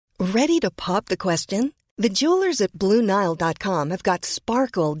Ready to pop the question? The jewelers at BlueNile.com have got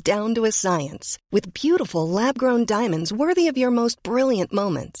sparkle down to a science with beautiful lab-grown diamonds worthy of your most brilliant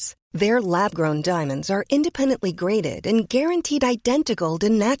moments. Their lab-grown diamonds are independently graded and guaranteed identical to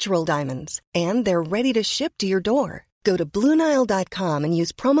natural diamonds, and they're ready to ship to your door. Go to BlueNile.com and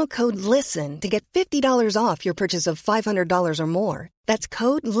use promo code LISTEN to get $50 off your purchase of $500 or more. That's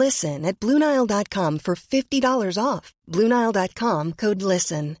code LISTEN at BlueNile.com for $50 off. BlueNile.com, code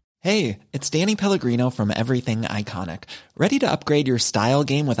LISTEN. Hey, it's Danny Pellegrino from Everything Iconic. Ready to upgrade your style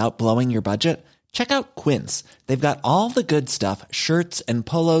game without blowing your budget? Check out Quince. They've got all the good stuff, shirts and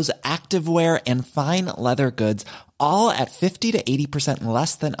polos, activewear, and fine leather goods, all at 50 to 80%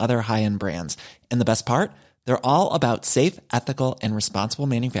 less than other high-end brands. And the best part? They're all about safe, ethical, and responsible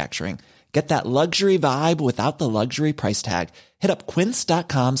manufacturing. Get that luxury vibe without the luxury price tag. Hit up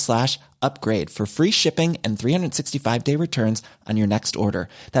quince.com/upgrade for free shipping and 365-day returns on your next order.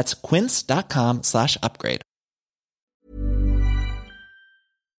 That's quince.com/upgrade.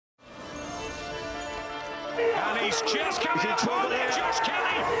 And he's just coming in trouble there. Josh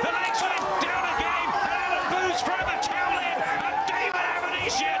Kelly, the legs went down again. Adam Booth's trying to towel in. And David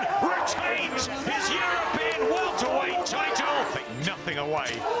Avanesian retains his European welterweight title. Take nothing away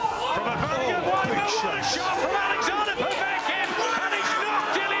from a very good one. Shot from Alexander Povetkin. And he's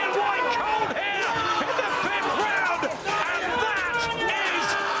knocked Dillian White cold here in the 5th round. And that is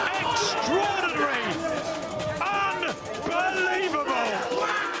extraordinary. Unbelievable.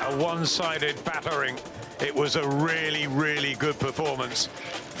 A one-sided battering. It was a really, really good performance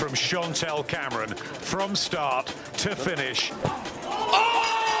from Chantel Cameron from start to finish.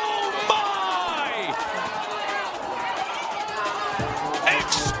 Oh my!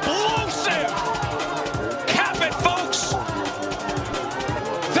 Explosive! Cap it, folks!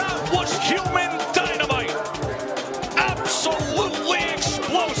 That was human dynamite! Absolutely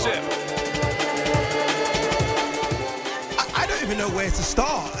explosive! I don't even know where to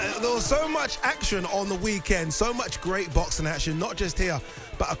start. There was so much action on the weekend, so much great boxing action, not just here,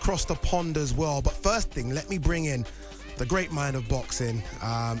 but across the pond as well. But first thing, let me bring in the great mind of boxing,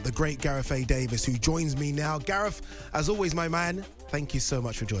 the great Gareth A. Davis, who joins me now. Gareth, as always, my man, thank you so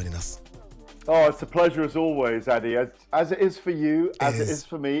much for joining us. Oh, it's a pleasure as always, Addy. As it is for you, as it is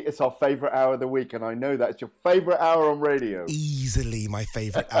for me, it's our favourite hour of the week, and I know that it's your favourite hour on radio. Easily my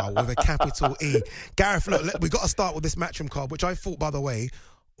favourite hour, with a capital E. Gareth, look, we've got to start with this Matchroom card, which I thought, by the way,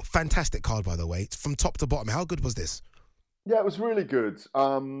 fantastic card, by the way, from top to bottom. How good was this? Yeah, it was really good.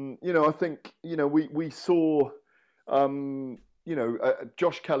 I think, we saw,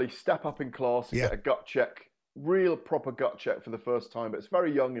 Josh Kelly step up in class and get a gut check, real proper gut check for the first time. But it's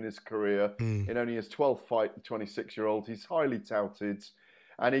very young in his career. In only his 12th fight, the 26-year-old. He's highly touted,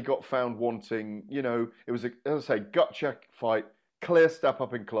 and he got found wanting, it was, as I say, gut check fight, clear step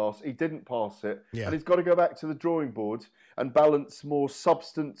up in class. He didn't pass it. Yeah. And he's got to go back to the drawing board and balance more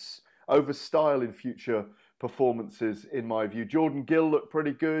substance over style in future performances, in my view. Jordan Gill looked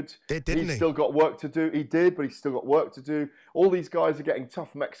pretty good. He's still got work to do. He did, but he's still got work to do. All these guys are getting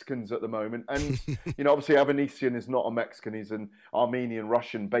tough Mexicans at the moment. And, obviously Avanesian is not a Mexican. He's an Armenian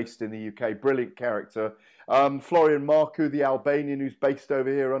Russian based in the UK. Brilliant character. Florian Marku, the Albanian who's based over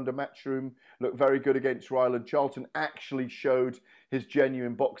here under Matchroom, looked very good against Ryland Charlton. Actually showed his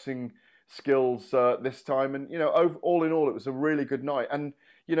genuine boxing skills this time. And, all in all, it was a really good night. And,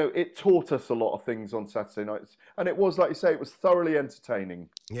 it taught us a lot of things on Saturday nights. And it was, like you say, it was thoroughly entertaining.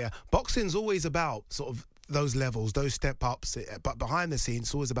 Yeah, boxing's always about sort of those levels, those step-ups. But behind the scenes,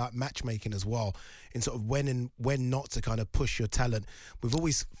 it's always about matchmaking as well, in sort of when not to kind of push your talent. We've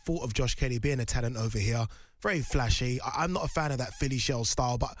always thought of Josh Kelly being a talent over here. Very flashy. I'm not a fan of that Philly shell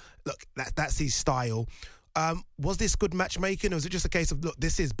style, but look, that's his style. Was this good matchmaking, or was it just a case of, look,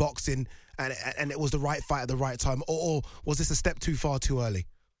 this is boxing and it was the right fight at the right time, or was this a step too far too early?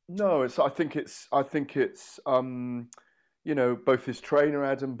 No, I think it's both his trainer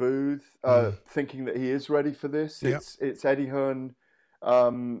Adam Booth thinking that he is ready for this. It's Eddie Hearn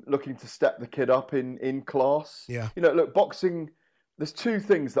looking to step the kid up in class. Yeah. Look, boxing. There's two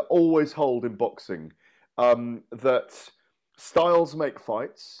things that always hold in boxing: that styles make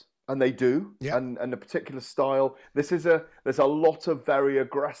fights. And they do, and a particular style. There's a lot of very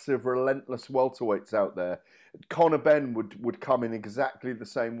aggressive, relentless welterweights out there. Conor Benn would come in exactly the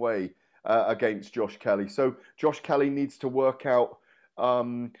same way against Josh Kelly. So Josh Kelly needs to work out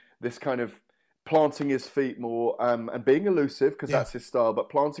this kind of planting his feet more and being elusive, because that's his style, but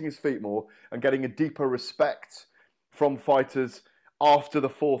planting his feet more and getting a deeper respect from fighters after the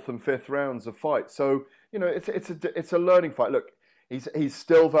 4th and 5th rounds of fight. So it's a learning fight. Look. He's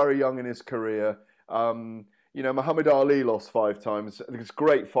still very young in his career. Muhammad Ali lost 5 times. There's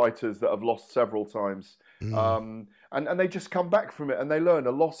great fighters that have lost several times. And they just come back from it and they learn.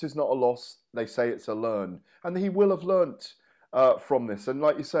 A loss is not a loss. They say it's a learn. And he will have learnt from this. And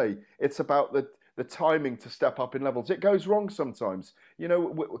like you say, it's about the timing to step up in levels. It goes wrong sometimes.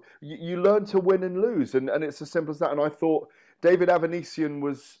 You learn to win and lose. And it's as simple as that. And I thought David Avanesian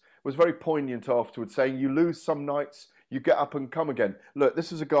was very poignant afterwards, saying you lose some nights, you get up and come again. Look,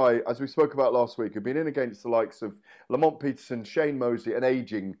 this is a guy, as we spoke about last week, who'd been in against the likes of Lamont Peterson, Shane Mosley, an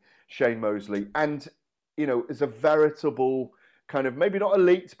ageing Shane Mosley, and, is a veritable kind of, maybe not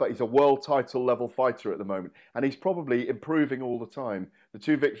elite, but he's a world title level fighter at the moment. And he's probably improving all the time. The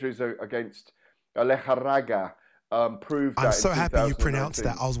 2 victories against Lejarraga proved that. I'm so happy you pronounced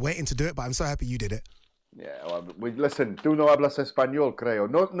that. I was waiting to do it, but I'm so happy you did it. Yeah, well, listen, tú no hablas español, creo.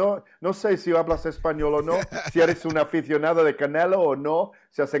 No sé si hablas español o no, si eres un aficionado de Canelo o no,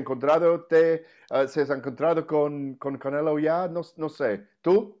 si has encontrado con Canelo ya, no sé.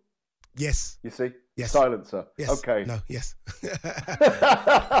 ¿Tú? Yes. You see? Yes. Silencer. Yes. Okay. No, yes.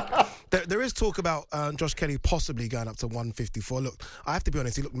 there is talk about Josh Kelly possibly going up to 154. Look, I have to be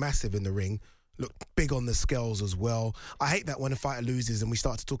honest, he looked massive in the ring. Looked big on the scales as well. I hate that when a fighter loses and we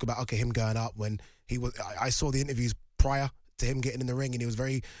start to talk about, him going up when he was... I saw the interviews prior to him getting in the ring and he was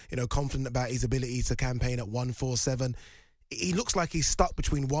very, confident about his ability to campaign at 147. He looks like he's stuck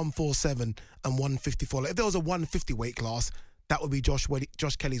between 147 and 154. Like if there was a 150 weight class, that would be Josh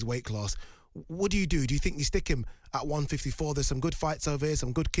Kelly's weight class. What do you do? Do you think you stick him at 154? There's some good fights over here,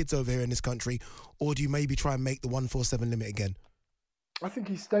 some good kids over here in this country. Or do you maybe try and make the 147 limit again? I think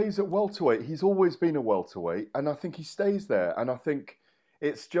he stays at welterweight. He's always been a welterweight, and I think he stays there. And I think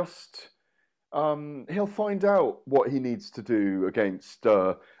it's just he'll find out what he needs to do against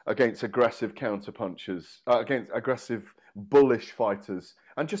aggressive counterpunchers, against aggressive bullish fighters,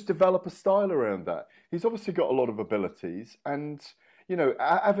 and just develop a style around that. He's obviously got a lot of abilities, and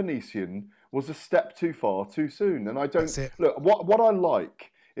Avanesian was a step too far too soon. And I don't look. What I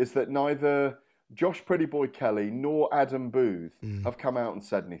like is that neither Josh Pretty Boy Kelly nor Adam Booth have come out and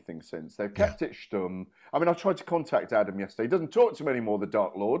said anything since. They've kept it stum. I mean, I tried to contact Adam yesterday. He doesn't talk to me anymore, the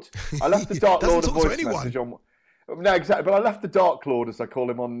Dark Lord. I left the Dark Lord a voice message on... No, exactly. But I left the Dark Lord, as I call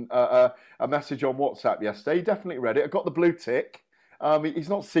him, on a message on WhatsApp yesterday. He definitely read it. I got the blue tick. He's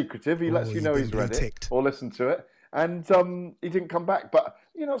not secretive. He lets you know he's read it or listened to it. And he didn't come back. But,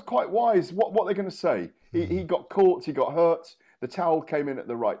 it's quite wise. What they're going to say? He got caught. He got hurt. The towel came in at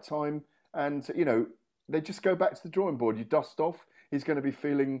the right time. And, they just go back to the drawing board. You dust off. He's going to be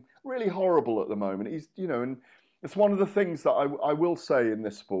feeling really horrible at the moment. He's, and it's one of the things that I will say in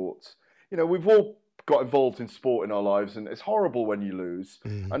this sport. We've all got involved in sport in our lives, and it's horrible when you lose.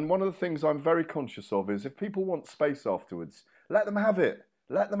 And one of the things I'm very conscious of is if people want space afterwards, let them have it.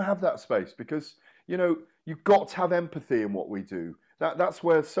 Let them have that space because, you've got to have empathy in what we do. That's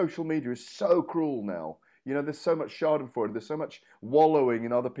where social media is so cruel now. There's so much schadenfreude, there's so much wallowing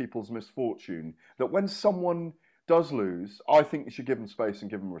in other people's misfortune that when someone does lose, I think you should give them space and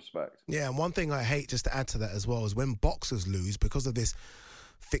give them respect. Yeah, and one thing I hate, just to add to that as well, is when boxers lose, because of this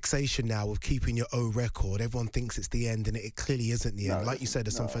fixation now of keeping your own record, everyone thinks it's the end, and it clearly isn't the end. Like you said,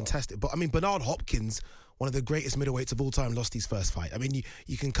 there's some fantastic... But, Bernard Hopkins, one of the greatest middleweights of all time, lost his first fight.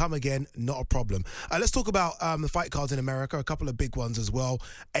 You can come again, not a problem. Let's talk about the fight cards in America, a couple of big ones as well.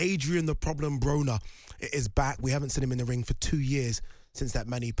 Adrian the Problem Broner is back. We haven't seen him in the ring for 2 years since that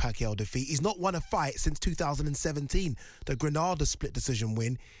Manny Pacquiao defeat. He's not won a fight since 2017, the Granada split decision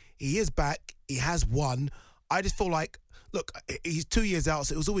win. He is back. He has won. I just feel like, look, he's 2 years out,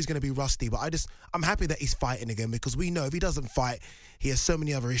 so it was always going to be rusty, but I'm happy that he's fighting again because we know if he doesn't fight, he has so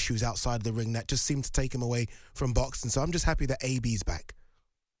many other issues outside of the ring that just seem to take him away from boxing. So I'm just happy that AB's back.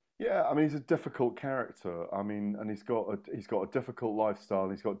 Yeah, he's a difficult character. And he's got a difficult lifestyle.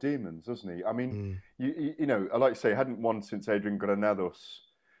 He's got demons, doesn't he? I like to say, hadn't won since Adrian Granados.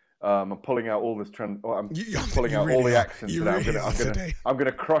 I'm pulling out all this I'm pulling out all the accents today. I'm going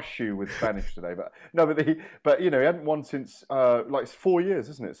to crush you with Spanish today. But he hadn't won since it's 4 years,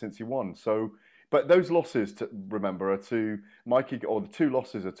 isn't it, since he won? So, but those losses are to Mikey, or the 2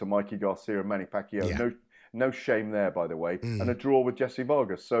 losses are to Mikey Garcia and Manny Pacquiao. Yeah. No shame there, by the way, and a draw with Jesse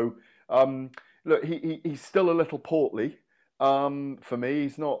Vargas. So, look, he's still a little portly. For me,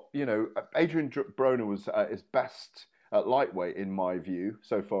 he's not. Adrian Broner was at his best at lightweight, in my view,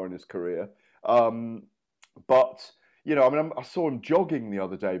 so far in his career. But, I saw him jogging the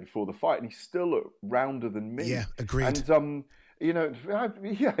other day before the fight, and he still looked rounder than me. Yeah, agreed. And, you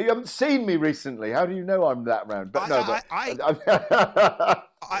haven't seen me recently. How do you know I'm that round? But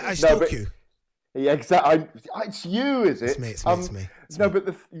I stalk you. Yeah, exactly. It's you, is it? It's me. No, but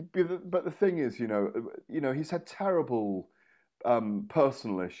the thing is, he's had terrible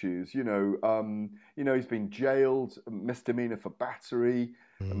personal issues. He's been jailed, misdemeanor for battery,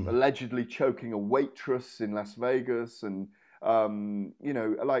 allegedly choking a waitress in Las Vegas, and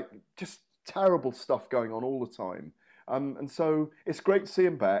just terrible stuff going on all the time. And so it's great to see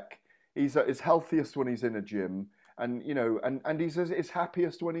him back. He's at his healthiest when he's in a gym. And and he's at his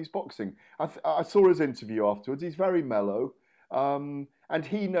happiest when he's boxing. I saw his interview afterwards. He's very mellow, and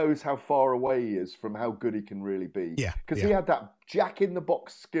he knows how far away he is from how good he can really be. Yeah, because he had that jack in the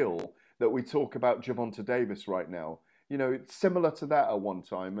box skill that we talk about Gervonta Davis right now. It's similar to that at one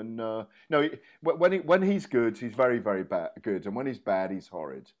time. And when he's good, he's very, very good, and when he's bad, he's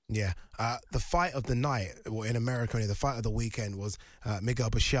horrid. Yeah, the fight of the night, well, in America, the fight of the weekend was Miguel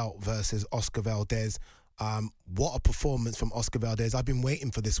Berchelt versus Oscar Valdez. What a performance from Oscar Valdez. I've been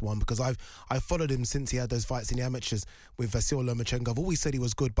waiting for this one because I've followed him since he had those fights in the amateurs with Vasyl Lomachenko. I've always said he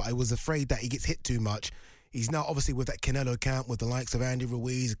was good, but I was afraid that he gets hit too much. He's now obviously with that Canelo camp with the likes of Andy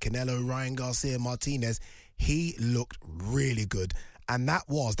Ruiz, Canelo, Ryan Garcia, Martinez. He looked really good. And that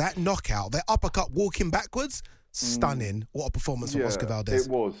knockout, that uppercut walking backwards, stunning. What a performance from Oscar Valdez.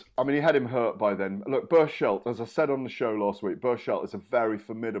 It was. I mean, he had him hurt by then. Look, Berchelt, as I said on the show last week, Berchelt is a very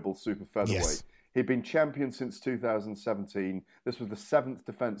formidable super featherweight. Yes. He'd been champion since 2017. This was the 7th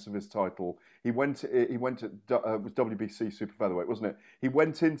defence of his title. He went it was WBC super featherweight, wasn't it? He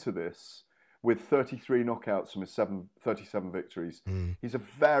went into this with 33 knockouts from his 37 victories. He's a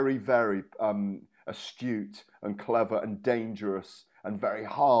very, very astute and clever and dangerous and very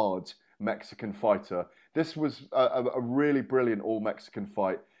hard Mexican fighter. This was a really brilliant all-Mexican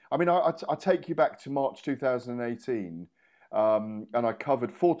fight. I mean, I take you back to March 2018. And I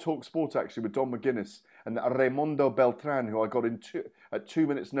covered for Talk Sport actually with Don McGuinness and Raimundo Beltran, who I got at 2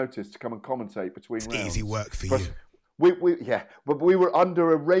 minutes' notice to come and commentate between rounds. Easy work for you. But we were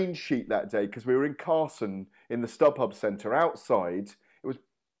under a rain sheet that day because we were in Carson in the StubHub Centre outside. It was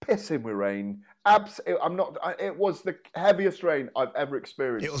pissing with rain. It was the heaviest rain I've ever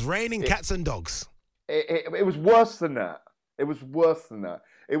experienced. It was raining cats and dogs. It was worse than that. It was worse than that.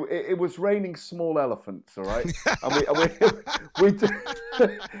 It was raining small elephants, all right,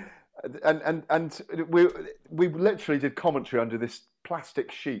 and we literally did commentary under this plastic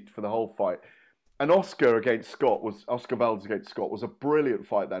sheet for the whole fight. And Oscar Valdez against Scott was a brilliant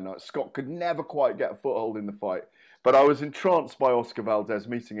fight that night. Scott could never quite get a foothold in the fight, but I was entranced by Oscar Valdez,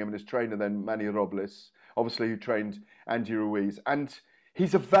 meeting him and his trainer then Manny Robles, obviously who trained Andy Ruiz, and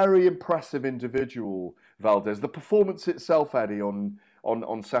he's a very impressive individual, Valdez. The performance itself, Eddie,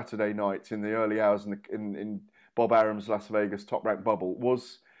 on Saturday night in the early hours in Bob Arum's Las Vegas Top Rank bubble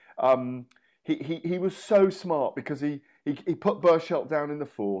was he was so smart because he put Berchelt down in the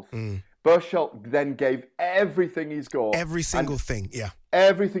 4th. Berchelt then gave everything he's got. Every single thing, yeah.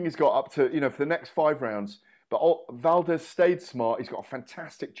 Everything he's got up to, for the next 5 rounds. But Valdez stayed smart. He's got a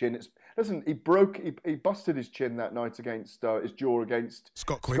fantastic chin. He busted his chin that night against his jaw against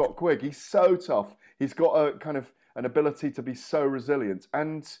Scott Quigg. He's so tough. He's got a kind of an ability to be so resilient.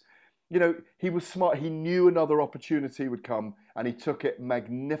 And, he was smart. He knew another opportunity would come and he took it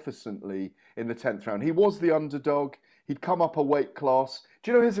magnificently in the 10th round. He was the underdog. He'd come up a weight class.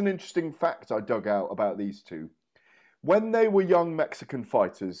 Do you know, here's an interesting fact I dug out about these two. When they were young Mexican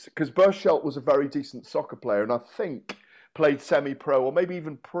fighters, because Berchelt was a very decent soccer player and I think played semi-pro or maybe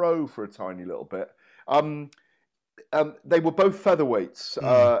even pro for a tiny little bit, they were both featherweights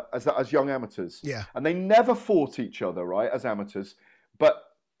as young amateurs. Yeah. And they never fought each other, right, as amateurs. But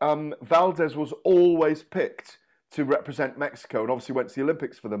Valdez was always picked to represent Mexico and obviously went to the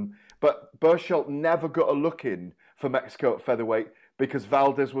Olympics for them. But Berchelt never got a look in for Mexico at featherweight because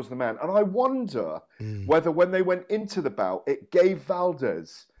Valdez was the man. And I wonder whether when they went into the bout, it gave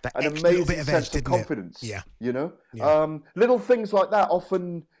Valdez an amazing sense of confidence. Yeah. Yeah. Little things like that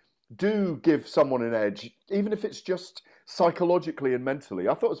often do give someone an edge, even if it's just psychologically and mentally.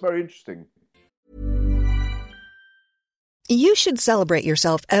 I thought it was very interesting. You should celebrate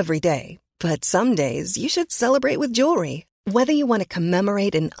yourself every day, but some days you should celebrate with jewelry. Whether you want to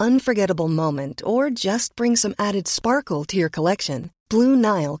commemorate an unforgettable moment or just bring some added sparkle to your collection, Blue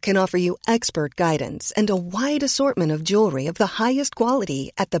Nile can offer you expert guidance and a wide assortment of jewelry of the highest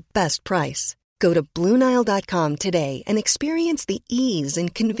quality at the best price. Go to BlueNile.com today and experience the ease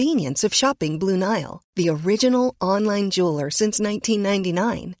and convenience of shopping Blue Nile, the original online jeweler since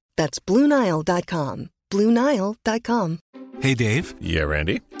 1999. That's BlueNile.com. BlueNile.com. Hey, Dave. Yeah,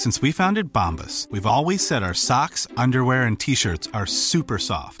 Randy. Since we founded Bombas, we've always said our socks, underwear, and T-shirts are super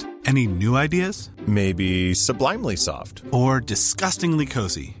soft. Any new ideas? Maybe sublimely soft. Or disgustingly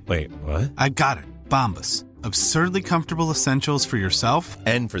cozy? Wait, what? I got it. Bombas. Absurdly comfortable essentials for yourself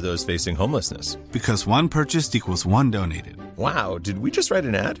and for those facing homelessness. Because one purchased equals one donated. Wow, did we just write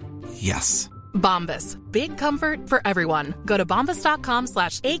an ad? Yes. Bombas. Big comfort for everyone. Go to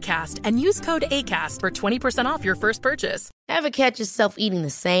bombas.com/ACAST and use code ACAST for 20% off your first purchase. Ever catch yourself eating the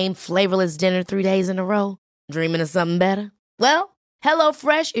same flavorless dinner 3 days in a row? Dreaming of something better? Well,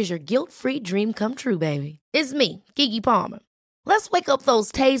 HelloFresh is your guilt-free dream come true, baby. It's me, Keke Palmer. Let's wake up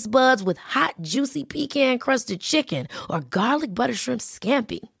those taste buds with hot, juicy pecan-crusted chicken or garlic butter shrimp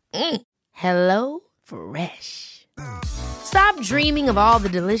scampi. Hello Fresh. Stop dreaming of all the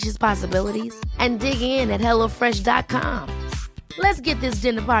delicious possibilities and dig in at HelloFresh.com. Let's get this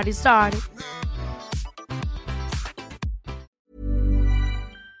dinner party started.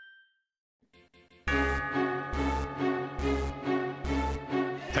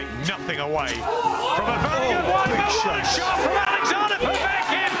 Take nothing away from a valiant White. Shot from Alexander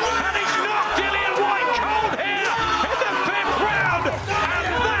Povetkin, and he's knocked Dillian White cold here in the 5th round, and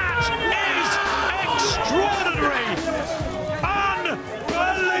that is extraordinary,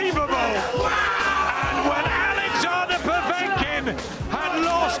 unbelievable. And when Alexander Povetkin had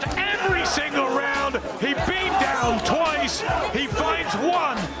lost every single round, he beat down twice, he finds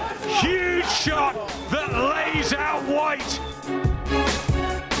one huge shot that lays out White.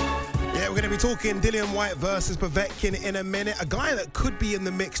 We're going to be talking Dillian White versus Povetkin in a minute. A guy that could be in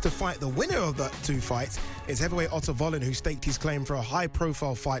the mix to fight the winner of the two fights is heavyweight Otto Wallin, who staked his claim for a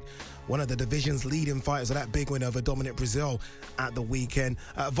high-profile fight, one of the division's leading fighters of that big win over Dominic Breazeale at the weekend.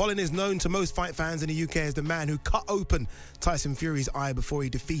 Wallin is known to most fight fans in the UK as the man who cut open Tyson Fury's eye before he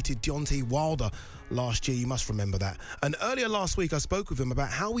defeated Deontay Wilder last year. You must remember that. And earlier last week, I spoke with him about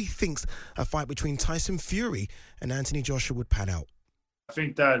how he thinks a fight between Tyson Fury and Anthony Joshua would pan out. I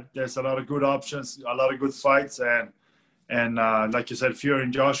think that there's a lot of good options, a lot of good fights, and like you said, Fury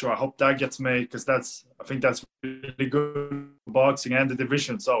and Joshua. I hope that gets made because I think that's really good boxing and the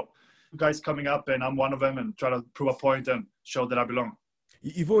division. So, guys coming up, and I'm one of them, and try to prove a point and show that I belong.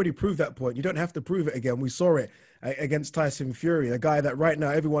 You've already proved that point. You don't have to prove it again. We saw it against Tyson Fury, a guy that right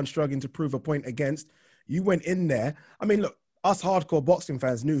now everyone's struggling to prove a point against. You went in there. I mean, look, us hardcore boxing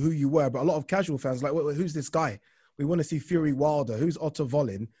fans knew who you were, but a lot of casual fans like, wait, who's this guy? We want to see Fury Wilder. Who's Otto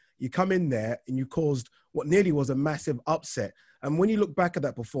Wallin? You come in there and you caused what nearly was a massive upset. And when you look back at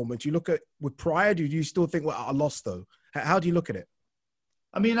that performance, you look at with pride, or do you still think, well, I lost though? How do you look at it?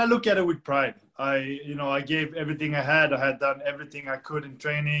 I mean, I look at it with pride. I gave everything I had. I had done everything I could in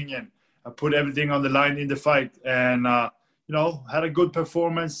training, and I put everything on the line in the fight. And, had a good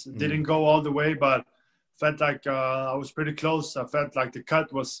performance. Didn't go all the way, but felt like I was pretty close. I felt like the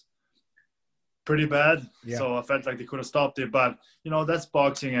cut was pretty bad. Yeah. So I felt like they could have stopped it. But, that's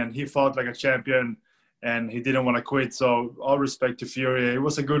boxing, and he fought like a champion, and he didn't want to quit. So all respect to Fury. It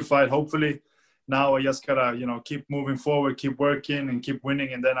was a good fight. Hopefully now I just got to, keep moving forward, keep working, and keep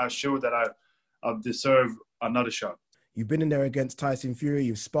winning. And then I'm sure that I deserve another shot. You've been in there against Tyson Fury.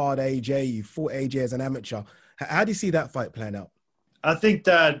 You've sparred AJ. You've fought AJ as an amateur. How do you see that fight playing out? I think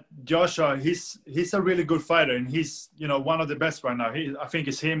that Joshua, he's a really good fighter, and he's, one of the best right now. I think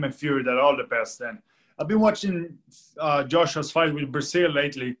it's him and Fury that are all the best. And I've been watching Joshua's fight with Breazeale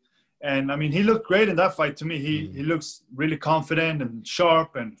lately, and I mean, he looked great in that fight to me. He looks really confident and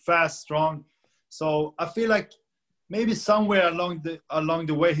sharp and fast, strong. So I feel like maybe somewhere along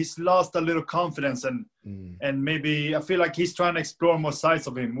the way he's lost a little confidence, and maybe I feel like he's trying to explore more sides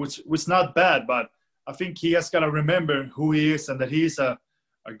of him, which is not bad, but I think he has got to remember who he is and that he's a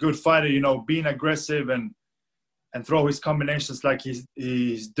good fighter, being aggressive and throw his combinations like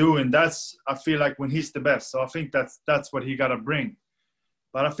he's doing. That's, I feel like, when he's the best. So I think that's what he got to bring.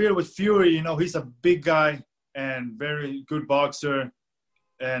 But I feel with Fury, he's a big guy and very good boxer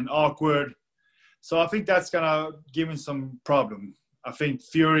and awkward. So I think that's going to give him some problem. I think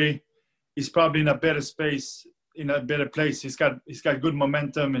Fury is probably in a better space, in a better place. He's got good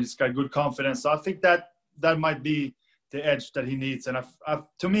momentum, and he's got good confidence. So I think that might be the edge that he needs. And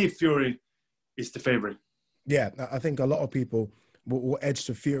to me, Fury is the favorite. Yeah, I think a lot of people will edge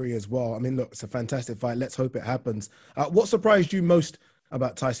to Fury as well. I mean, look, it's a fantastic fight. Let's hope it happens. What surprised you most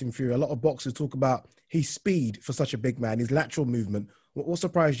about Tyson Fury? A lot of boxers talk about his speed for such a big man, his lateral movement. What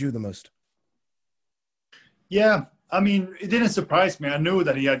surprised you the most? Yeah, I mean, it didn't surprise me. I knew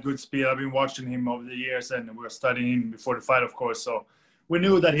that he had good speed. I've been watching him over the years, and we were studying him before the fight, of course. So we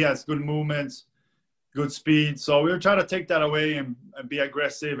knew that he has good movements, good speed. So we were trying to take that away and be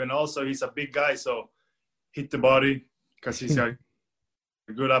aggressive. And also, he's a big guy, so hit the body because he's got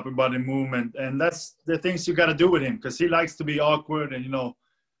a good upper body movement. And that's the things you got to do with him, because he likes to be awkward and,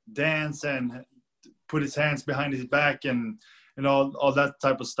 dance and put his hands behind his back and all that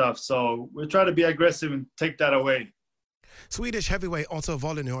type of stuff. So we try to be aggressive and take that away. Swedish heavyweight Otto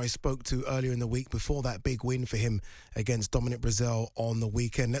Wallin, who I spoke to earlier in the week before that big win for him against Dominic Breazeale on the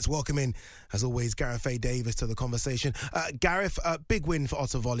weekend. Let's welcome in, as always, Gareth A. Davis to the conversation. Gareth, big win for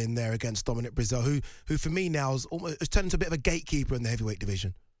Otto Wallin there against Dominic Breazeale, who for me now has turned into a bit of a gatekeeper in the heavyweight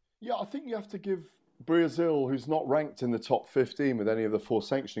division. Yeah, I think you have to give Breazeale, who's not ranked in the top 15 with any of the 4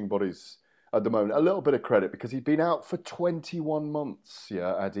 sanctioning bodies at the moment, a little bit of credit because he'd been out for 21 months,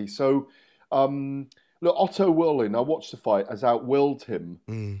 yeah, Addy. So, look, Otto Wallin, I watched the fight, has outwilled him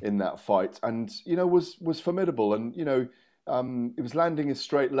in that fight and, was formidable. And, he was landing his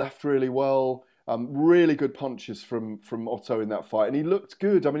straight left really well. Really good punches from Otto in that fight. And he looked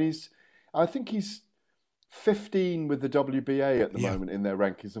good. I mean, I think he's 15 with the WBA at the moment in their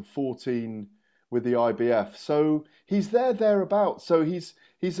rankings and 14 with the IBF. So he's thereabouts. So he's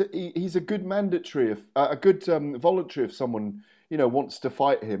a good mandatory, a good voluntary if someone, wants to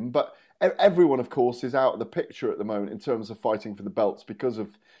fight him. But everyone, of course, is out of the picture at the moment in terms of fighting for the belts because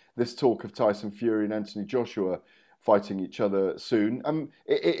of this talk of Tyson Fury and Anthony Joshua fighting each other soon.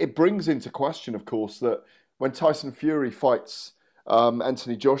 It brings into question, of course, that when Tyson Fury fights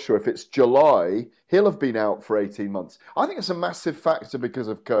Anthony Joshua, if it's July, he'll have been out for 18 months. I think it's a massive factor because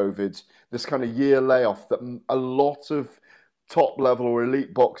of COVID, this kind of year layoff that a lot of top-level or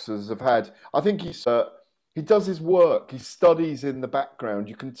elite boxers have had. I think he does his work. He studies in the background.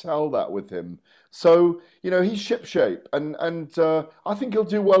 You can tell that with him. So, he's shipshape. And I think he'll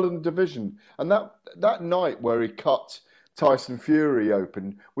do well in the division. And that night where he cut Tyson Fury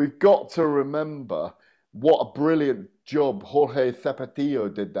open, we've got to remember what a brilliant job Jorge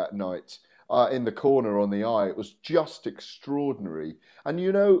Cepetillo did that night in the corner on the eye. It was just extraordinary. And,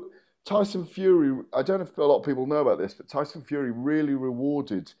 Tyson Fury, I don't know if a lot of people know about this, but Tyson Fury really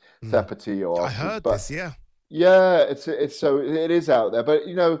rewarded Cepetillo. I heard this, yeah. Yeah, it is out there, but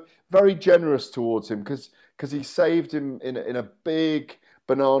very generous towards him because he saved him in a big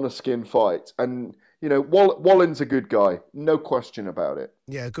banana skin fight, and Wallin's a good guy, no question about it.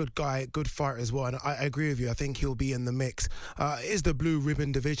 Yeah, good guy, good fighter as well, and I agree with you. I think he'll be in the mix. It is the blue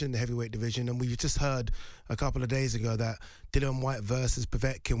ribbon division, the heavyweight division, and we just heard a couple of days ago that Dillian Whyte versus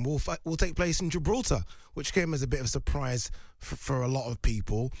Povetkin will take place in Gibraltar, which came as a bit of a surprise for a lot of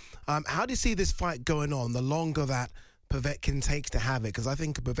people. How do you see this fight going on? The longer that Povetkin takes to have it, because I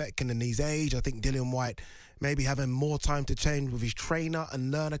think Povetkin in his age, I think Dillian Whyte maybe having more time to train with his trainer and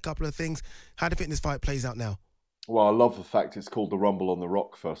learn a couple of things. How do you think this fight plays out now? Well, I love the fact it's called the Rumble on the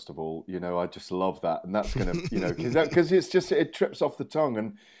Rock, first of all. I just love that. And that's going to, because it trips off the tongue.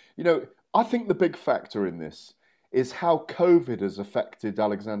 And, I think the big factor in this is how COVID has affected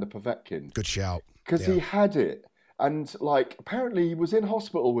Alexander Povetkin. Good shout. Because he had it. And, apparently he was in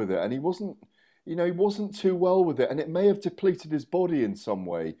hospital with it and he wasn't too well with it. And it may have depleted his body in some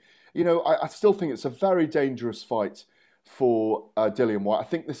way. I still think it's a very dangerous fight for Dillian Whyte. I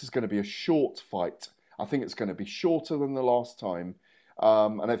think this is going to be a short fight. I think it's going to be shorter than the last time.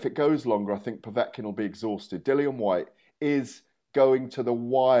 And if it goes longer, I think Povetkin will be exhausted. Dillian Whyte is going to the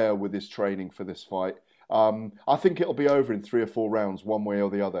wire with his training for this fight. I think it'll be over in 3 or 4 rounds, one way or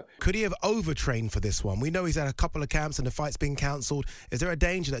the other. Could he have overtrained for this one? We know he's had a couple of camps and the fight's been cancelled. Is there a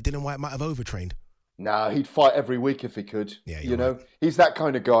danger that Dillian Whyte might have overtrained? Nah, he'd fight every week if he could. Yeah, right. He's that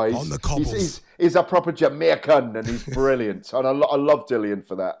kind of guy. On the cobbles. He's a proper Jamaican and he's brilliant. And I love Dillian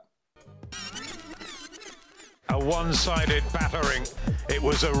for that. A one-sided battering. It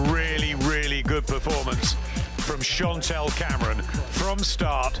was a really, really good performance from Chantel Cameron from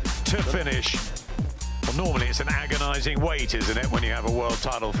start to finish. Well, normally it's an agonising wait, isn't it, when you have a world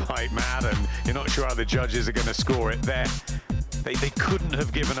title fight, Matt, and you're not sure how the judges are going to score it there. They couldn't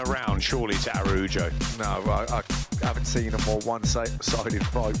have given a round, surely, to Araujo. No, I haven't seen a more one-sided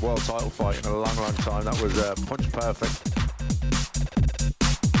fight, world title fight in a long, long time. That was punch perfect.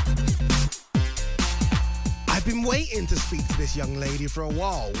 I've been waiting to speak to this young lady for a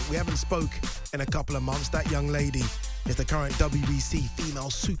while. We haven't spoke in a couple of months. That young lady is the current WBC female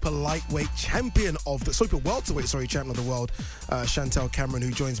super lightweight champion of the super welterweight, champion of the world, Chantel Cameron,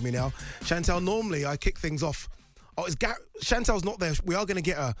 who joins me now. Chantel, normally I kick things off. Oh, Chantel's not there. We are going to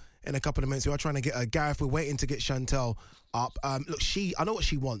get her in a couple of minutes. We are trying to get her. Gareth, we're waiting to get Chantel up. Look, I know what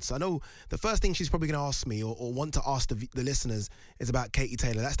she wants. I know the first thing she's probably going to ask me or want to ask the listeners is about Katie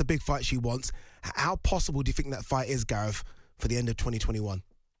Taylor. That's the big fight she wants. How possible do you think that fight is, Gareth, for the end of 2021?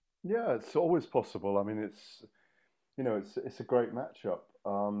 Yeah, it's always possible. I mean, it's a great matchup.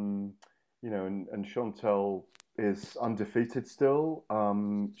 And Chantel is undefeated still.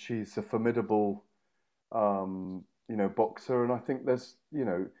 She's a formidable boxer, and I think there's,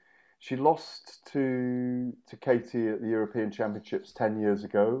 she lost to Katie at the European Championships 10 years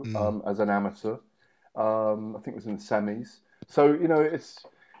ago as an amateur. I think it was in the semis. So,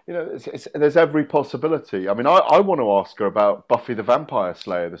 there's every possibility. I mean, I want to ask her about Buffy the Vampire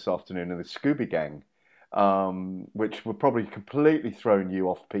Slayer this afternoon and the Scooby Gang, which would probably completely thrown you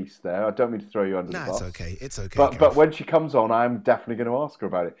off piece there. I don't mean to throw you under the bus. It's okay. But when she comes on, I'm definitely going to ask her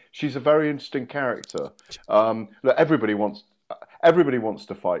about it. She's a very interesting character. Look, everybody wants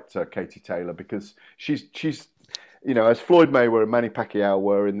to fight Katie Taylor because she's as Floyd Mayweather and Manny Pacquiao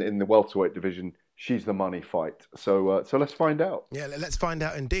were in the welterweight division. She's the money fight. So let's find out. Yeah, let's find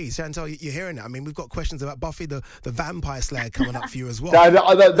out indeed. Chantal, you're hearing that. I mean, we've got questions about Buffy the Vampire Slayer coming up for you as well.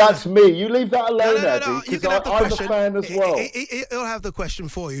 That's me. You leave that alone, Eddie, because I'm a fan as well. He'll have the question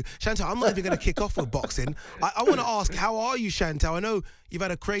for you. Chantal, I'm not even going to kick off with boxing. I want to ask, how are you, Chantal? I know you've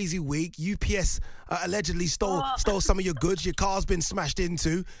had a crazy week. UPS allegedly stole some of your goods. Your car's been smashed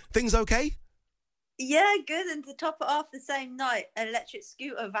into. Things okay? Yeah, good. And to top it off, the same night, an electric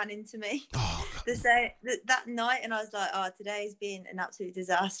scooter ran into me. That night, and I was like, today's been an absolute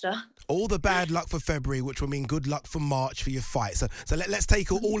disaster. All the bad luck for February, which will mean good luck for March for your fight. So let's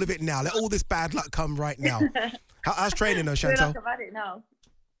take all of it now. Let all this bad luck come right now. How's training though, Chantal? I feel like I've had it now.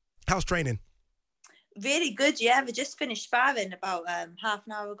 How's training? Really good, yeah. We just finished sparring about half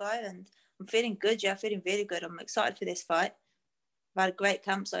an hour ago, and I'm feeling good, yeah. Feeling really good. I'm excited for this fight. I've had a great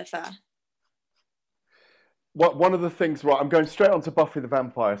camp so far. One of the things, right, I'm going straight on to Buffy the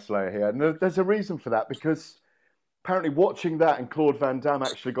Vampire Slayer here, and there's a reason for that, because apparently watching that and Claude Van Damme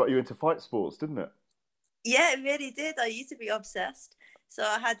actually got you into fight sports, didn't it? Yeah, it really did. I used to be obsessed. So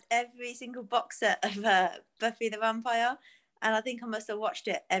I had every single box set of Buffy the Vampire, and I think I must have watched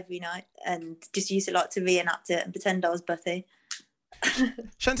it every night and just used to like to reenact it and pretend I was Buffy.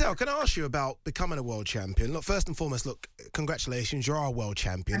 Chantal, can I ask you about becoming a world champion? Look, first and foremost, congratulations, you are a world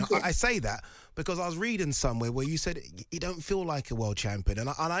champion. I say that because I was reading somewhere where you said you don't feel like a world champion. And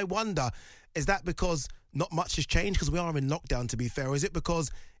I wonder, is that because not much has changed because we are in lockdown, to be fair? Or is it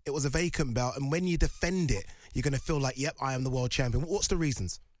because it was a vacant belt and when you defend it, you're going to feel like, yep, I am the world champion? What's the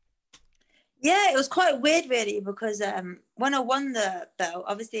reasons? Yeah, it was quite weird, really, because when I won the belt,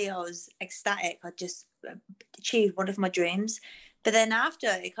 obviously I was ecstatic. I just achieved one of my dreams. But then after,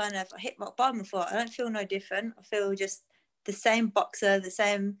 it kind of hit rock bottom and thought, I don't feel no different. I feel just the same boxer, the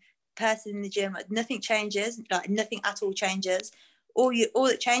same person in the gym. Like nothing changes, like nothing at all changes. All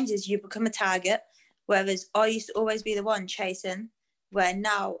that changes, you become a target. Whereas I used to always be the one chasing, where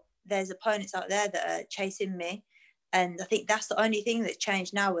now there's opponents out there that are chasing me. And I think that's the only thing that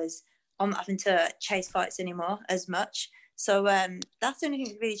changed now is I'm not having to chase fights anymore as much. So that's the only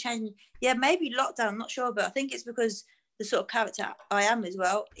thing that really changed. Yeah, maybe lockdown, I'm not sure, but I think it's because the sort of character I am as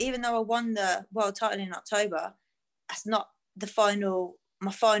well. Even though I won the world title in October, that's not my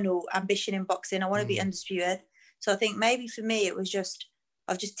final ambition in boxing. I want to be undisputed. So I think maybe for me, it was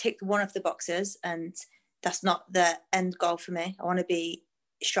I've just ticked one of the boxes, and that's not the end goal for me. I want to be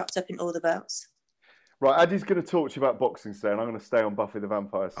strapped up in all the belts. Right, Addy's going to talk to you about boxing today, and I'm going to stay on Buffy the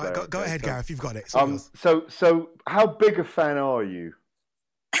Vampire Slayer. Right, go ahead, Gareth, you've got it. So how big a fan are you?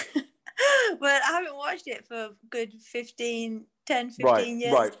 Well, I haven't watched it for a good 10, 15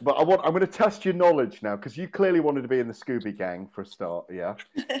 years. Right, but I'm going to test your knowledge now, because you clearly wanted to be in the Scooby Gang for a start, yeah?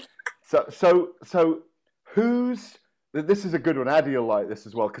 So who's... This is a good one. Addy will like this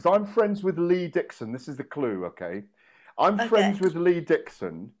as well, because I'm friends with Lee Dixon. This is the clue, okay? I'm friends with Lee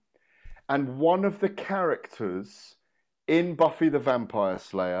Dixon, and one of the characters in Buffy the Vampire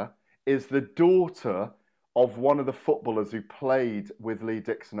Slayer is the daughter of one of the footballers who played with Lee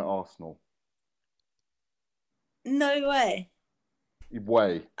Dixon at Arsenal. No way.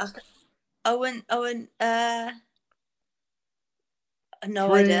 I wouldn't, no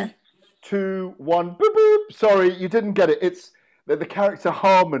 3, idea. 2, 1, boop, boop. Sorry, you didn't get it. It's the character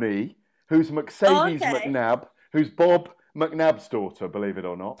Harmony, who's Mercedes McNabb, who's Bob McNabb's daughter, believe it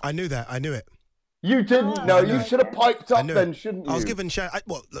or not. I knew that. I knew it. You didn't know. You should have piped up then, shouldn't you? I was giving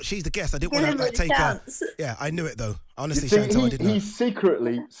look, she's the guest. I didn't want to take her. Yeah, I knew it though. Honestly, Chantal, I didn't know. He's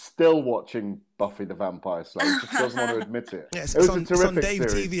secretly still watching Buffy the Vampire Slayer. He just doesn't want to admit it. Yeah, it's on Dave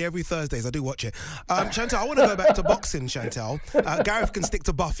TV every Thursdays. I do watch it. Chantal, I want to go back to boxing, Chantal. Gareth can stick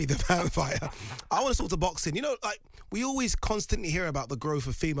to Buffy the Vampire. I want to talk to boxing. You know, we always constantly hear about the growth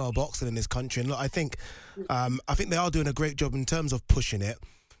of female boxing in this country. And look, I think they are doing a great job in terms of pushing it.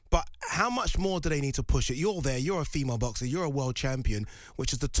 But how much more do they need to push it? You're there, you're a female boxer, you're a world champion,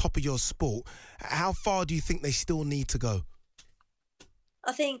 which is the top of your sport. How far do you think they still need to go?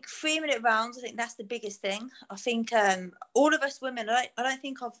 I think 3-minute rounds, I think that's the biggest thing. I think all of us women, I don't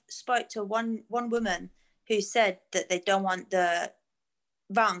think I've spoke to one woman who said that they don't want the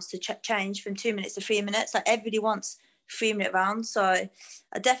rounds to change from 2 minutes to 3 minutes. Like everybody wants 3 minute rounds. So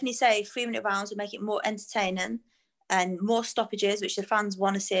I definitely say 3 minute rounds will make it more entertaining and more stoppages, which the fans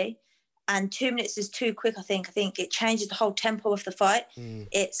want to see. And 2 minutes is too quick, I think. I think it changes the whole tempo of the fight.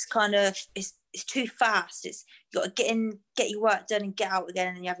 It's kind of, it's too fast. You got to get in, get your work done and get out again,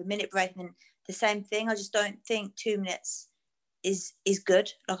 and then you have a minute break and then the same thing. I just don't think 2 minutes is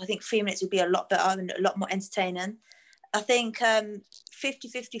good. Like I think 3 minutes would be a lot better and a lot more entertaining. I think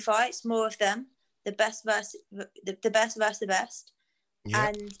 50-50 fights, more of them, the best versus the best. Yep.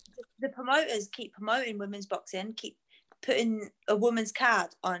 And the promoters keep promoting women's boxing, keep putting a woman's card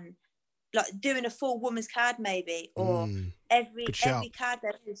on, like doing a full woman's card maybe, or every card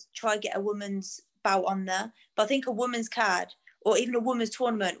there is, try to get a woman's bout on there. But I think a woman's card or even a women's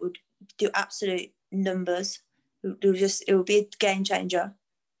tournament would do absolute numbers. It would be a game changer.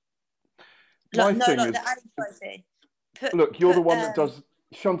 Like the Ali Trophy. Look, you're the one that does,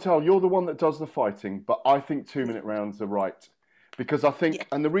 Chantal, you're the one that does the fighting, but I think 2 minute rounds are right. Because I think,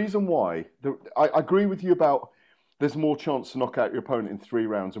 and the reason why, I agree with you about there's more chance to knock out your opponent in 3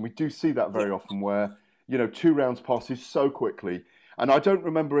 rounds. And we do see that very often where, 2 rounds passes so quickly. And I don't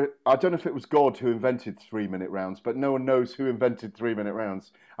remember it, I don't know if it was God who invented 3 minute rounds, but no one knows who invented 3 minute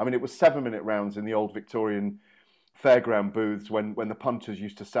rounds. I mean, it was 7 minute rounds in the old Victorian fairground booths when the punters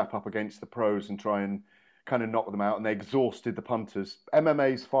used to step up against the pros and try and kind of knock them out, and they exhausted the punters.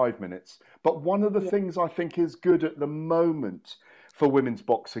 MMA's 5 minutes. But one of the things I think is good at the moment for women's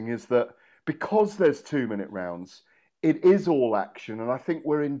boxing is that because there's 2 minute rounds, it is all action, and I think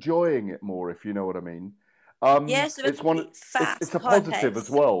we're enjoying it more, if you know what I mean. So it's a positive as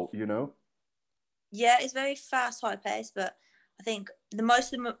well, Yeah, it's very fast, high pace, but I think the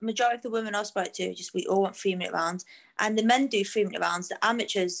majority of the women I spoke to, we all want 3 minute rounds, and the men do 3 minute rounds. The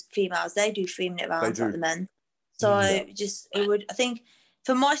amateurs, females, they do 3 minute rounds like the men. So I think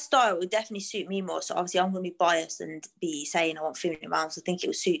for my style, it would definitely suit me more. So obviously I'm going to be biased and be saying I want 3 minute rounds. I think it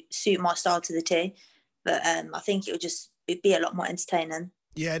would suit my style to the T, but I think it'd be a lot more entertaining.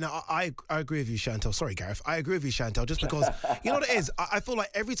 Yeah, no, I agree with you, Chantal. Sorry, Gareth. I agree with you, Chantal, just because, you know what it is? I feel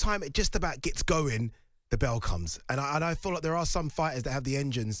like every time it just about gets going, the bell comes. And I feel like there are some fighters that have the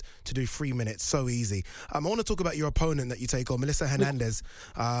engines to do 3 minutes so easy. I want to talk about your opponent that you take on, Melissa Hernandez,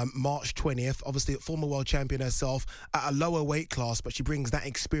 March 20th. Obviously, a former world champion herself at a lower weight class, but she brings that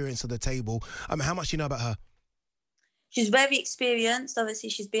experience to the table. How much do you know about her? She's very experienced. Obviously,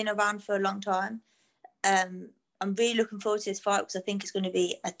 she's been around for a long time. I'm really looking forward to this fight because I think it's going to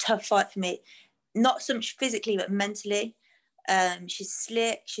be a tough fight for me. Not so much physically, but mentally. She's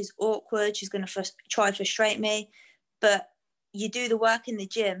slick, she's awkward, she's going to try to frustrate me. But you do the work in the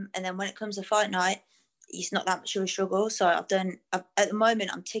gym, and then when it comes to fight night, it's not that much of a struggle. So at the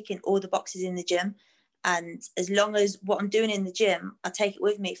moment, I'm ticking all the boxes in the gym. And as long as what I'm doing in the gym, I take it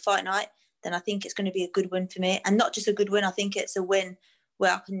with me fight night, then I think it's going to be a good win for me. And not just a good win, I think it's a win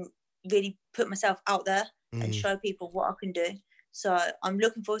where I can really put myself out there and show people what I can do. So I'm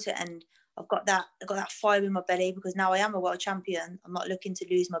looking forward to it, and I've got that fire in my belly because now I am a world champion. I'm not looking to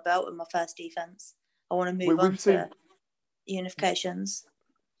lose my belt in my first defense. I want to move on to unifications.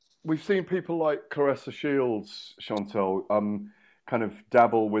 We've seen people like Caressa Shields, Chantal, kind of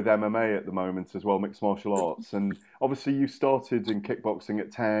dabble with MMA at the moment as well, mixed martial arts. And obviously you started in kickboxing at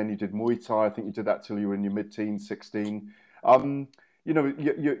 10, you did Muay Thai. I think you did that till you were in your mid-teens, 16.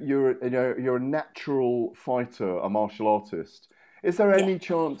 You're a natural fighter, a martial artist. Is there any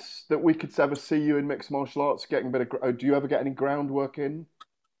chance that we could ever see you in mixed martial arts getting a bit of... do you ever get any groundwork in?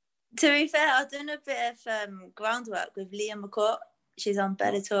 To be fair, I've done a bit of groundwork with Leah McCourt. She's on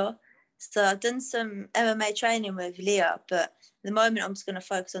Bellator. So I've done some MMA training with Leah, but at the moment I'm just going to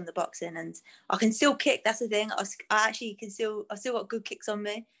focus on the boxing, and I can still kick. That's the thing. I've still got good kicks on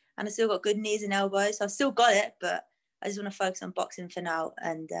me, and I still got good knees and elbows. So I've still got it, but I just want to focus on boxing for now,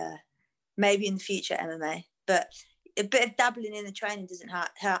 and maybe in the future MMA. But a bit of dabbling in the training doesn't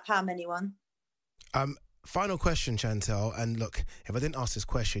harm anyone. Final question, Chantal. And look, if I didn't ask this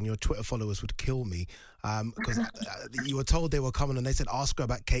question, your Twitter followers would kill me because you were told they were coming and they said, ask her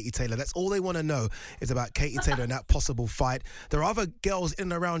about Katie Taylor. That's all they want to know is about Katie Taylor and that possible fight. There are other girls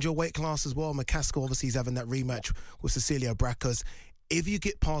in and around your weight class as well. McCaskill obviously is having that rematch with Cecilia Braccas. If you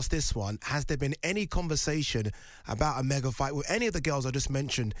get past this one, has there been any conversation about a mega fight with any of the girls I just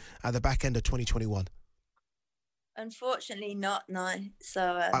mentioned at the back end of 2021? Unfortunately not, no.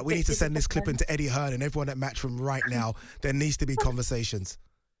 So we need to send this clip into Eddie Hearn and everyone at Matchroom right now. There needs to be conversations.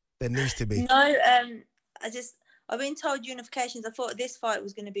 There needs to be. No, I've been told unifications. I thought this fight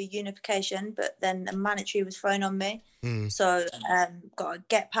was going to be unification, but then a mandatory was thrown on me. So got to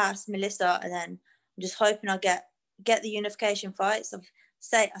get past Melissa, and then I'm just hoping I get the unification fights. I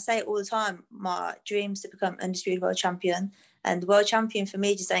say it all the time. My dream is to become undisputed world champion. And world champion for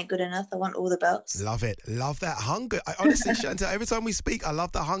me just ain't good enough. I want all the belts. Love it. Love that hunger. I honestly, Chantel, every time we speak, I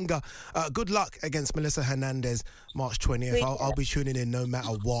love the hunger. Good luck against Melissa Hernandez, March 20th. I'll be tuning in no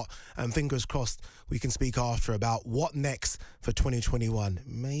matter what. And fingers crossed we can speak after about what next for 2021.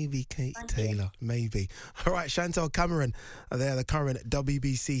 Maybe Kate Taylor. Maybe. All right, Chantel Cameron, they're the current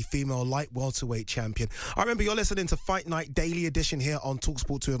WBC female light welterweight champion. I remember you're listening to Fight Night Daily Edition here on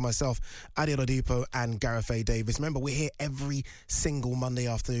TalkSport 2 with myself, Adi Oladipo and Gareth A. Davis. Remember, we're here every single Monday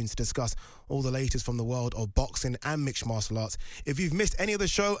afternoon to discuss all the latest from the world of boxing and mixed martial arts. If you've missed any of the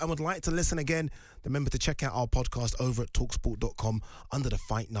show and would like to listen again, remember to check out our podcast over at talksport.com under the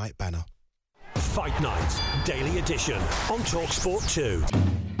Fight Night banner. Fight Night Daily Edition on TalkSport 2.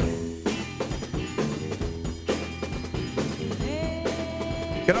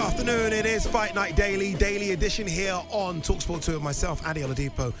 Good afternoon, it is Fight Night Daily Edition here on TalkSport 2 with myself, Adi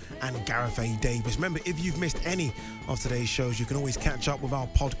Oladipo and Gareth A. Davis. Remember, if you've missed any of today's shows, you can always catch up with our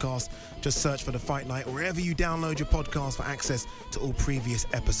podcast. Just search for The Fight Night wherever you download your podcast for access to all previous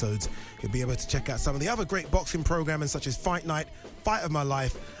episodes. You'll be able to check out some of the other great boxing programming such as Fight Night, Fight of My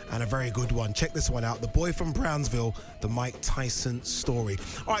Life, and a very good one. Check this one out, The Boy from Brownsville, the Mike Tyson story.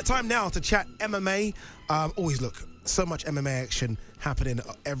 All right, time now to chat MMA. Always look, so much MMA action happening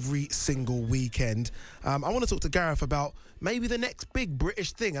every single weekend. I want to talk to Gareth about maybe the next big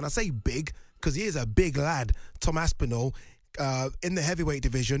British thing. And I say big because he is a big lad, Tom Aspinall, in the heavyweight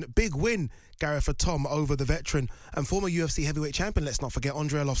division. Big win, Gareth, for Tom over the veteran and former UFC heavyweight champion, let's not forget,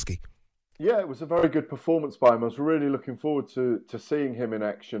 Andrei Arlovski. Yeah, it was a very good performance by him. I was really looking forward to seeing him in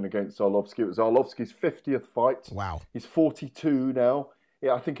action against Arlovski. It was Arlovski's 50th fight. Wow. He's 42 now.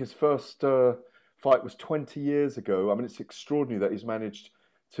 Yeah, I think his first fight was 20 years ago. I mean, it's extraordinary that he's managed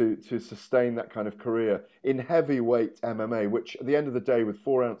to sustain that kind of career in heavyweight MMA, which at the end of the day, with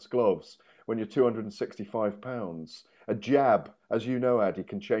 4-ounce gloves, when you're 265 pounds, a jab, as you know, Adi,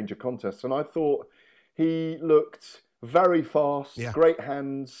 can change a contest. And I thought he looked very fast, great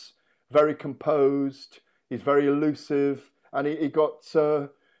hands, very composed. He's very elusive, and he got the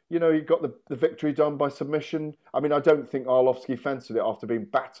victory done by submission. I mean, I don't think Arlovski fancied it after being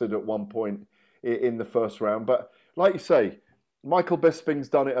battered at one point in the first round. But like you say, Michael Bisping's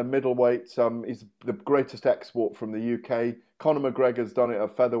done it at middleweight. He's the greatest export from the UK. Conor McGregor's done it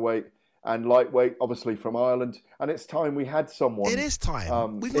at featherweight and lightweight, obviously from Ireland. And it's time we had someone. It is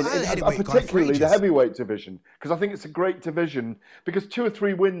time. We've had a heavyweight particularly the heavyweight division, because I think it's a great division, because 2 or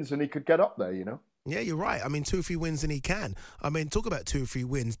 3 wins and he could get up there, you know? Yeah, you're right. I mean, 2 or 3 wins and he can. I mean, talk about 2 or 3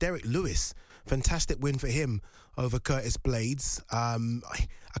 wins. Derek Lewis, fantastic win for him over Curtis Blades.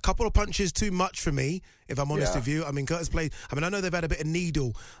 A couple of punches too much for me, if I'm honest with you. I mean, Curtis Blades, I know they've had a bit of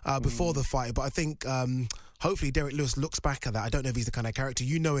needle before the fight, but I think hopefully Derek Lewis looks back at that. I don't know if he's the kind of character.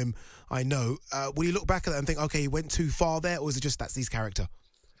 You know him, I know. Will you look back at that and think, okay, he went too far there, or is it just that's his character?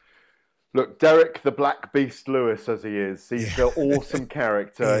 Look, Derek the Black Beast Lewis, as he is, he's an awesome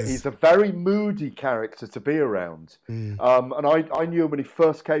character. He's a very moody character to be around. And I knew him when he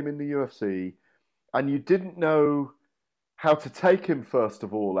first came in the UFC, and you didn't know how to take him, first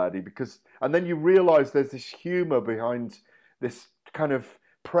of all, Adi, and then you realise there's this humour behind this kind of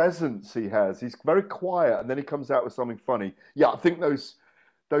presence he has. He's very quiet, and then he comes out with something funny. Yeah, I think those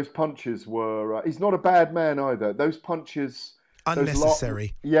punches were... he's not a bad man either. Those punches...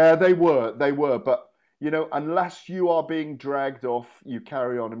 Unnecessary. They were. But, unless you are being dragged off, you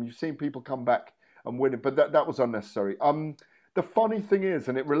carry on. And you've seen people come back and win it, but that was unnecessary. The funny thing is,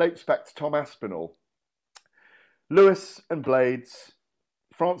 and it relates back to Tom Aspinall, Lewis and Blades,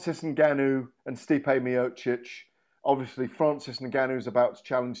 Francis Ngannou and Stipe Miocic. Obviously, Francis Ngannou is about to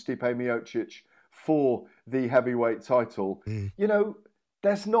challenge Stipe Miocic for the heavyweight title.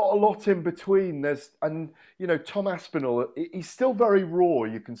 There's not a lot in between. Tom Aspinall, he's still very raw,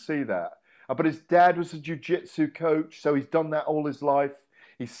 you can see that. But his dad was a jiu-jitsu coach, so he's done that all his life.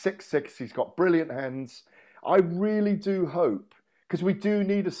 He's 6'6", he's got brilliant hands. I really do hope, because we do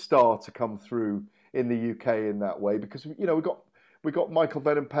need a star to come through in the UK in that way, because we got Michael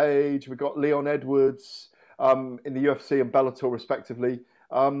Venom Page, we got Leon Edwards in the UFC and Bellator respectively.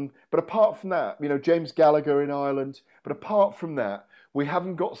 But apart from that, James Gallagher in Ireland. But apart from that, we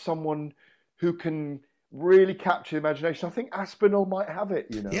haven't got someone who can really capture the imagination. I think Aspinall might have it,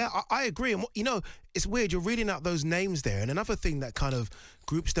 Yeah, I agree. And, it's weird. You're reading out those names there. And another thing that kind of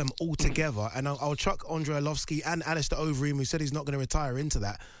groups them all together, and I'll chuck Andrei Arlovski and Alistair Overeem, who said he's not going to retire, into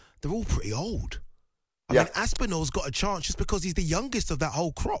that. They're all pretty old. I mean, Aspinall's got a chance just because he's the youngest of that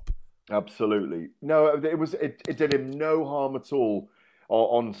whole crop. Absolutely. No, it did him no harm at all.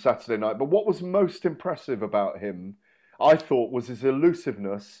 on Saturday night. But what was most impressive about him, I thought, was his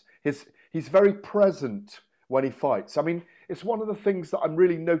elusiveness. He's very present when he fights. I mean, it's one of the things that I'm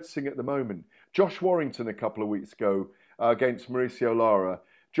really noticing at the moment. Josh Warrington a couple of weeks ago against Mauricio Lara.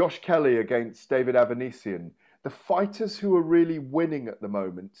 Josh Kelly against David Avanesian. The fighters who are really winning at the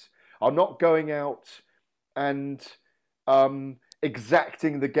moment are not going out and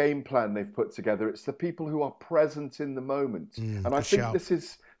exacting the game plan they've put together. It's the people who are present in the moment. And I think this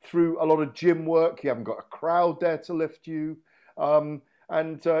is through a lot of gym work. You haven't got a crowd there to lift you.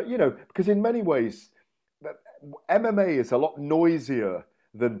 Because in many ways, MMA is a lot noisier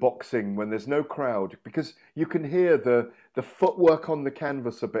than boxing when there's no crowd, because you can hear the footwork on the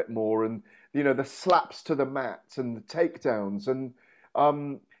canvas a bit more, and the slaps to the mat and the takedowns, and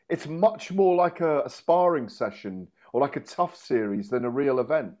it's much more like a sparring session or like a tough series than a real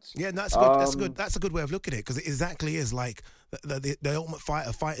event. Yeah, and that's good. That's good. That's a good way of looking at it, because it exactly is like the Ultimate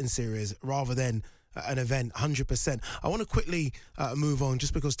Fighter fighting series rather than an event. 100%. I want to quickly move on,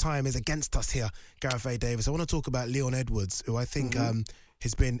 just because time is against us here, Gareth A. Davis. I want to talk about Leon Edwards, who I think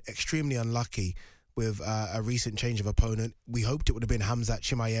has been extremely unlucky with a recent change of opponent. We hoped it would have been Khamzat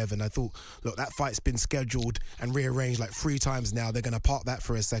Chimaev, and I thought, look, that fight's been scheduled and rearranged like 3 times now. They're going to park that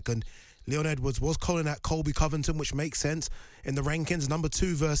for a second. Leon Edwards was calling out Colby Covington, which makes sense in the rankings, number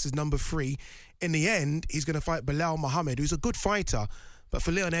 2 versus number 3. In the end, he's going to fight Bilal Muhammad, who's a good fighter. But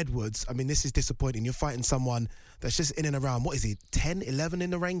for Leon Edwards, I mean, this is disappointing. You're fighting someone that's just in and around, what is he, 10, 11 in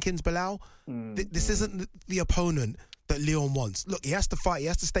the rankings, Bilal? This isn't the opponent that Leon wants. Look, he has to fight, he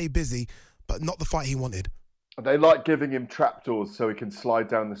has to stay busy, but not the fight he wanted. They like giving him trapdoors so he can slide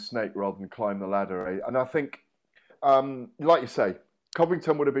down the snake rather than climb the ladder. Eh? And I think, like you say,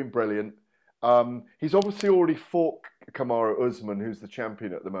 Covington would have been brilliant. He's obviously already fought Kamaru Usman, who's the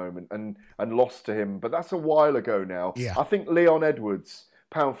champion at the moment, and lost to him. But that's a while ago now. Yeah. I think Leon Edwards,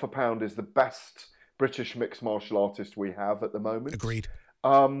 pound for pound, is the best British mixed martial artist we have at the moment. Agreed.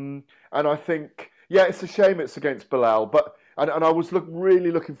 And I think, yeah, it's a shame it's against Bilal. But and I was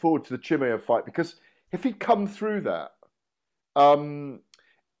really looking forward to the Chimaev fight, because if he'd come through that,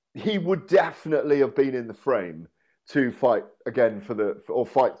 he would definitely have been in the frame to fight again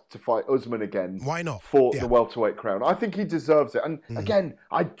fight Usman again. Why not? For the welterweight crown. I think he deserves it. And again,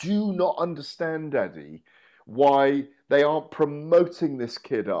 I do not understand, Eddie, why they aren't promoting this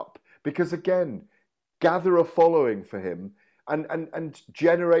kid up. Because again, gather a following for him and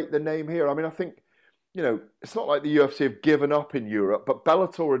generate the name here. I mean, I think, it's not like the UFC have given up in Europe, but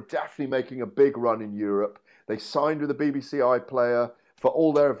Bellator are definitely making a big run in Europe. They signed with a BBC iPlayer for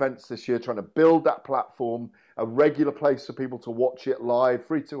all their events this year, trying to build that platform, a regular place for people to watch it live,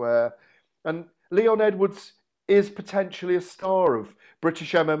 free to air. And Leon Edwards is potentially a star of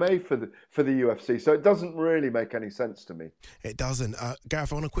British MMA for the UFC. So it doesn't really make any sense to me. It doesn't.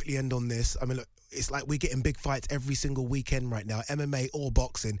 Gareth, I want to quickly end on this. I mean, look, it's like we're getting big fights every single weekend right now, MMA or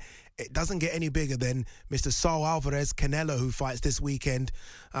boxing. It doesn't get any bigger than Mr. Saul Alvarez Canelo, who fights this weekend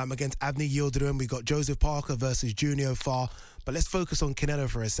against Avni Yildirim. We got Joseph Parker versus Junior Farr. But let's focus on Canelo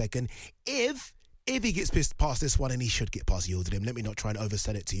for a second. If he gets past this one, and he should get past Yildirim, let me not try and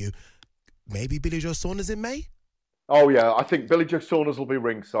oversell it to you, maybe Billy Joe Saunders in May? Oh, yeah. I think Billy Joe Saunders will be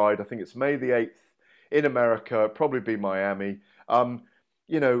ringside. I think it's May the 8th in America. Probably be Miami.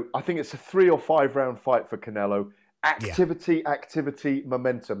 I think it's a 3 or 5 round fight for Canelo. Activity,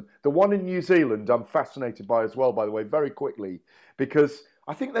 momentum. The one in New Zealand I'm fascinated by as well, by the way, very quickly, because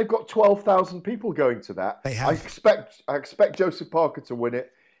I think they've got 12,000 people going to that. They have. I expect Joseph Parker to win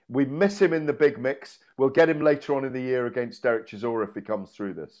it. We miss him in the big mix. We'll get him later on in the year against Derek Chisora if he comes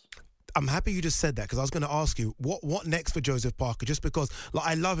through this. I'm happy you just said that, because I was going to ask you, what next for Joseph Parker? Just because,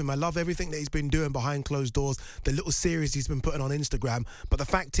 I love him. I love everything that he's been doing behind closed doors, the little series he's been putting on Instagram. But the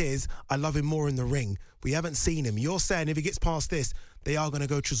fact is, I love him more in the ring. We haven't seen him. You're saying if he gets past this, they are going to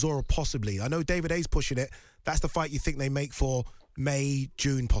go Chisora possibly. I know David A's pushing it. That's the fight you think they make for May,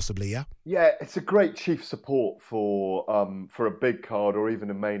 June possibly, yeah? Yeah, it's a great chief support for a big card or even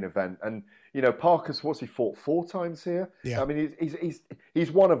a main event. And, Parker's, he fought 4 times here? Yeah. I mean,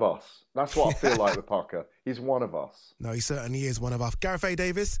 he's one of us. That's what I feel like with Parker. He's one of us. No, he certainly is one of us. Gareth A.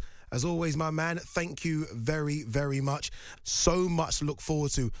 Davis, as always, my man, thank you very, very much. So much to look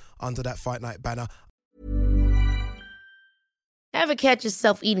forward to under that Fight Night banner. Ever catch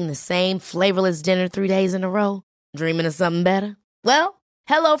yourself eating the same flavorless dinner 3 days in a row? Dreaming of something better? Well,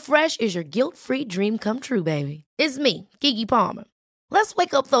 HelloFresh is your guilt-free dream come true, baby. It's me, Keke Palmer. Let's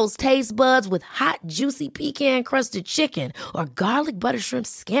wake up those taste buds with hot, juicy pecan-crusted chicken or garlic butter shrimp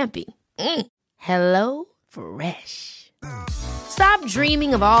scampi. Hello Fresh. Stop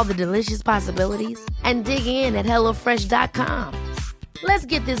dreaming of all the delicious possibilities and dig in at HelloFresh.com. Let's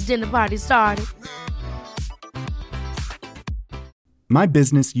get this dinner party started. My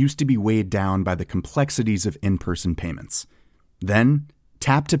business used to be weighed down by the complexities of in-person payments. Then,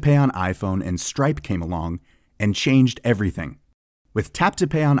 Tap to Pay on iPhone and Stripe came along and changed everything. With Tap to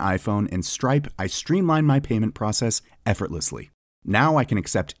Pay on iPhone and Stripe, I streamlined my payment process effortlessly. Now I can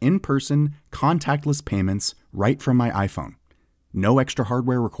accept in-person, contactless payments right from my iPhone. No extra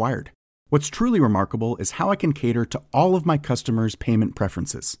hardware required. What's truly remarkable is how I can cater to all of my customers' payment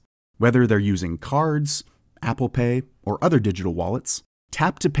preferences. Whether they're using cards, Apple Pay, or other digital wallets,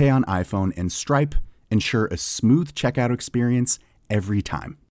 Tap to Pay on iPhone and Stripe ensure a smooth checkout experience every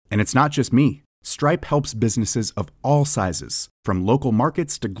time. And it's not just me. Stripe helps businesses of all sizes, from local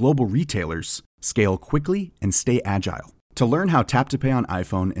markets to global retailers, scale quickly and stay agile. To learn how Tap to Pay on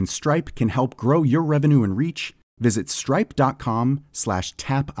iPhone and Stripe can help grow your revenue and reach, visit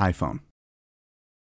stripe.com/tapiphone.